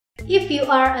If you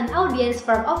are an audience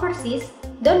from overseas,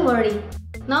 don't worry.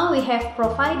 Now we have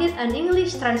provided an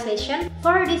English translation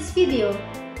for this video.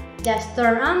 Just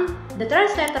turn on the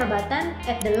translator button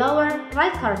at the lower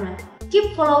right corner.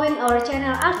 Keep following our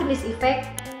channel Alkindi's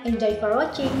Effect. Enjoy for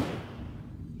watching.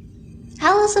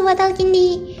 Halo Sobat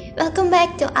Alkindi, welcome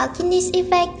back to Alkindi's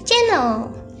Effect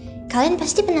channel. Kalian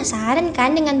pasti penasaran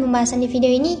kan dengan pembahasan di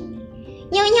video ini?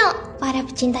 Nyok, para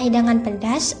pecinta hidangan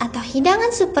pedas atau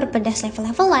hidangan super pedas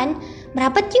level-levelan,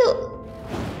 merapat yuk!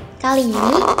 Kali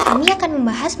ini kami akan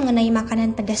membahas mengenai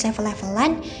makanan pedas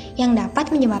level-levelan yang dapat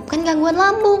menyebabkan gangguan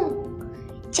lambung.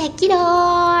 Check it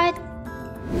out!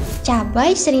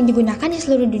 Cabai sering digunakan di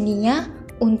seluruh dunia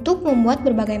untuk membuat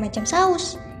berbagai macam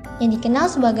saus yang dikenal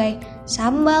sebagai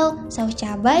sambal, saus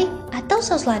cabai, atau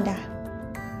saus lada.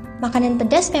 Makanan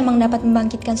pedas memang dapat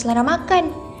membangkitkan selera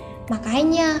makan.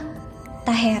 Makanya,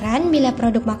 tak heran bila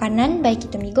produk makanan baik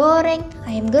itu mie goreng,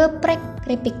 ayam geprek,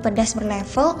 keripik pedas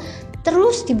berlevel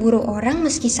terus diburu orang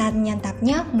meski saat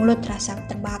menyantapnya mulut terasa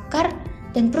terbakar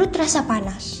dan perut terasa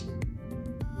panas.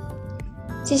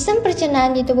 Sistem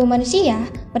pencernaan di tubuh manusia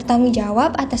bertanggung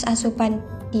jawab atas asupan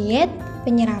diet,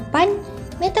 penyerapan,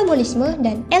 metabolisme,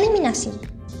 dan eliminasi.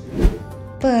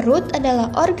 Perut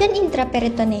adalah organ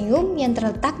intraperitoneum yang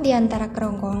terletak di antara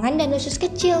kerongkongan dan usus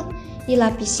kecil,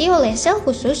 dilapisi oleh sel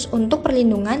khusus untuk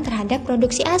perlindungan terhadap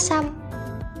produksi asam.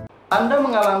 Anda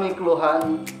mengalami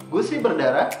keluhan gusi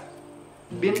berdarah,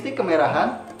 bintik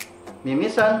kemerahan,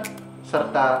 mimisan,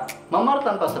 serta memar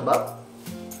tanpa sebab?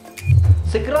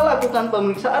 Segera lakukan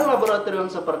pemeriksaan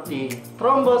laboratorium seperti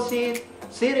trombosit,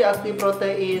 C-reaktif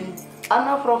protein,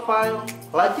 anaprofil,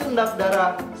 laju endap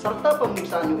darah, serta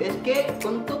pemeriksaan USG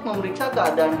untuk memeriksa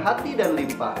keadaan hati dan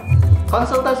limpa.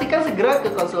 Konsultasikan segera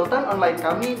ke konsultan online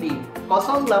kami di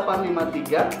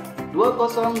 0853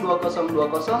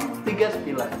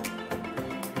 20202039.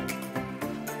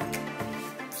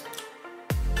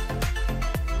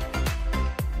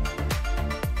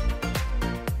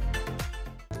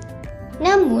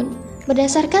 Namun,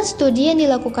 berdasarkan studi yang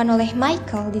dilakukan oleh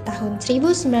Michael di tahun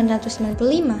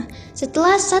 1995,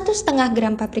 setelah 1,5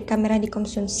 gram paprika merah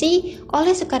dikonsumsi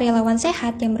oleh sukarelawan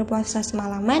sehat yang berpuasa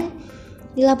semalaman,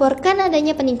 dilaporkan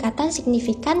adanya peningkatan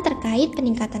signifikan terkait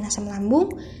peningkatan asam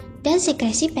lambung dan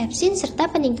sekresi pepsin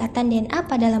serta peningkatan DNA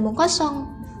pada lambung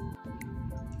kosong.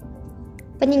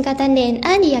 Peningkatan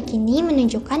DNA diyakini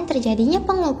menunjukkan terjadinya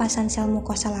pengelupasan sel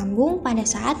mukosa lambung pada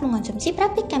saat mengonsumsi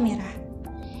paprika merah.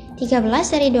 13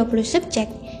 dari 20 subjek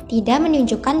tidak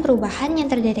menunjukkan perubahan yang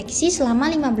terdeteksi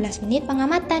selama 15 menit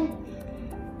pengamatan.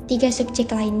 3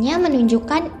 subjek lainnya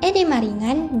menunjukkan edema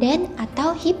ringan dan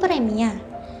atau hiperemia.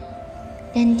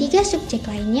 Dan 3 subjek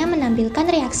lainnya menampilkan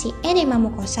reaksi edema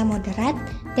mukosa moderat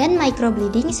dan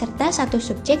microbleeding serta 1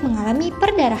 subjek mengalami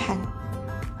perdarahan.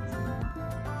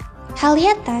 Hal di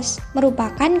atas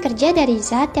merupakan kerja dari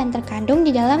zat yang terkandung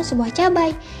di dalam sebuah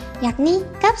cabai, yakni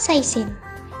capsaicin.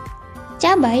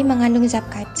 Cabai mengandung zat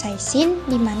capsaicin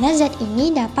di mana zat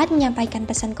ini dapat menyampaikan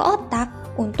pesan ke otak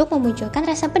untuk memunculkan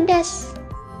rasa pedas.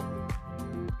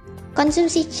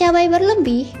 Konsumsi cabai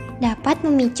berlebih dapat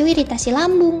memicu iritasi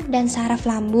lambung dan saraf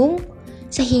lambung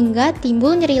sehingga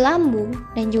timbul nyeri lambung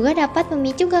dan juga dapat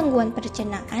memicu gangguan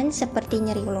pencernaan seperti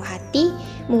nyeri ulu hati,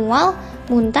 mual,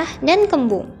 muntah, dan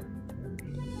kembung.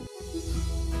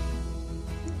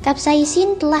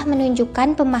 Capsaicin telah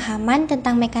menunjukkan pemahaman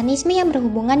tentang mekanisme yang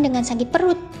berhubungan dengan sakit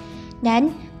perut, dan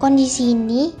kondisi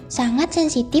ini sangat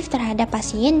sensitif terhadap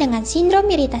pasien dengan sindrom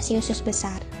iritasi usus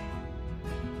besar.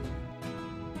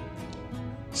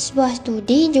 Sebuah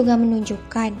studi juga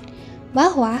menunjukkan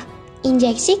bahwa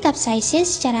injeksi capsaicin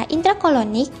secara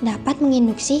intrakolonik dapat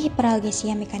menginduksi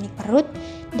hiperalgesia mekanik perut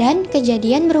dan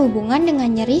kejadian berhubungan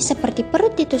dengan nyeri seperti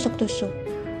perut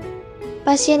ditusuk-tusuk.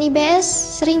 Pasien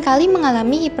IBS seringkali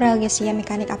mengalami hiperalgesia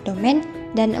mekanik abdomen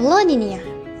dan allodynia.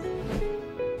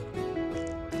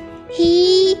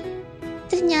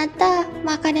 Ternyata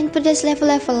makanan pedas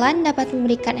level-levelan dapat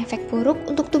memberikan efek buruk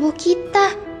untuk tubuh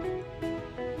kita.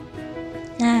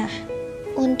 Nah,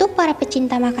 untuk para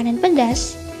pecinta makanan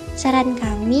pedas, saran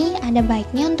kami ada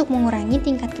baiknya untuk mengurangi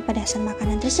tingkat kepedasan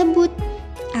makanan tersebut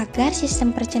agar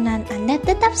sistem pencernaan Anda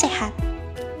tetap sehat.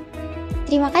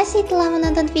 Terima kasih telah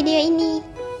menonton video ini.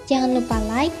 Jangan lupa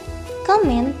like,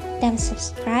 komen, dan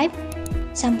subscribe.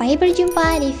 Sampai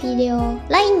berjumpa di video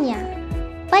lainnya.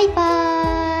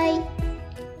 Bye-bye.